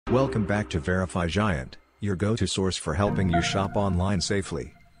Welcome back to Verify Giant, your go-to source for helping you shop online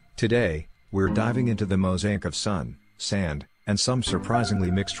safely. Today, we're diving into the mosaic of sun, sand, and some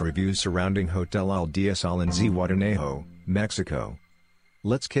surprisingly mixed reviews surrounding Hotel Aldea in Zihuatanejo, Mexico.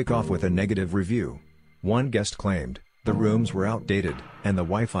 Let's kick off with a negative review. One guest claimed, the rooms were outdated, and the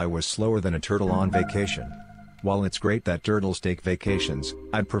Wi-Fi was slower than a turtle on vacation. While it's great that turtles take vacations,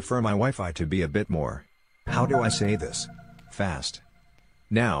 I'd prefer my Wi-Fi to be a bit more, how do I say this? Fast.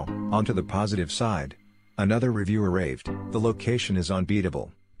 Now, onto the positive side. Another reviewer raved, the location is unbeatable,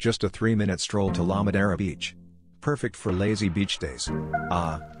 just a 3-minute stroll to La Madera Beach. Perfect for lazy beach days.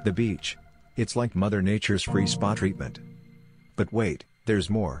 Ah, the beach. It's like Mother Nature's free spa treatment. But wait, there's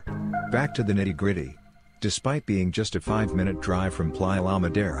more. Back to the nitty-gritty. Despite being just a 5-minute drive from Playa La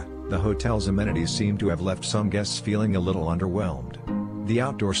Madera, the hotel's amenities seem to have left some guests feeling a little underwhelmed. The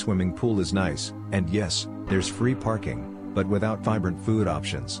outdoor swimming pool is nice, and yes, there's free parking. But without vibrant food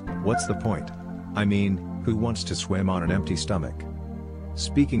options, what's the point? I mean, who wants to swim on an empty stomach?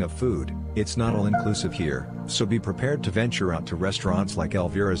 Speaking of food, it's not all-inclusive here, so be prepared to venture out to restaurants like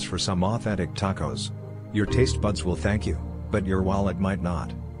Elvira's for some authentic tacos. Your taste buds will thank you, but your wallet might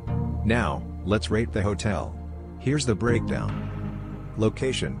not. Now, let's rate the hotel. Here's the breakdown.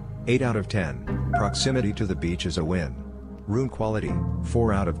 Location, 8 out of 10, proximity to the beach is a win. Room quality,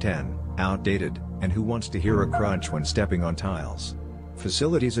 4 out of 10, outdated, and who wants to hear a crunch when stepping on tiles?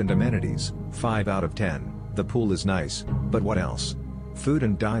 Facilities and amenities, 5 out of 10, the pool is nice, but what else? Food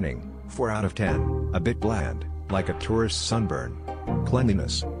and dining, 4 out of 10, a bit bland, like a tourist's sunburn.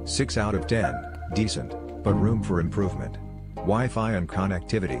 Cleanliness, 6 out of 10, decent, but room for improvement. Wi-Fi and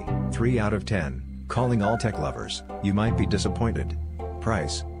connectivity, 3 out of 10, calling all tech lovers, you might be disappointed.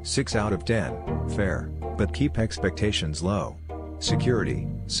 Price, 6 out of 10, fair, but keep expectations low. Security,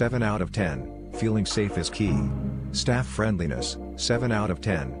 7 out of 10. Feeling safe is key. Staff friendliness, 7 out of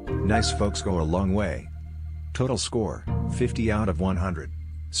 10, nice folks go a long way. Total score, 50 out of 100.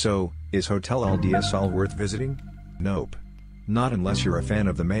 So, is Hotel Aldea worth visiting? Nope. Not unless you're a fan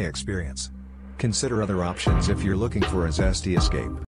of the May experience. Consider other options if you're looking for a zesty escape.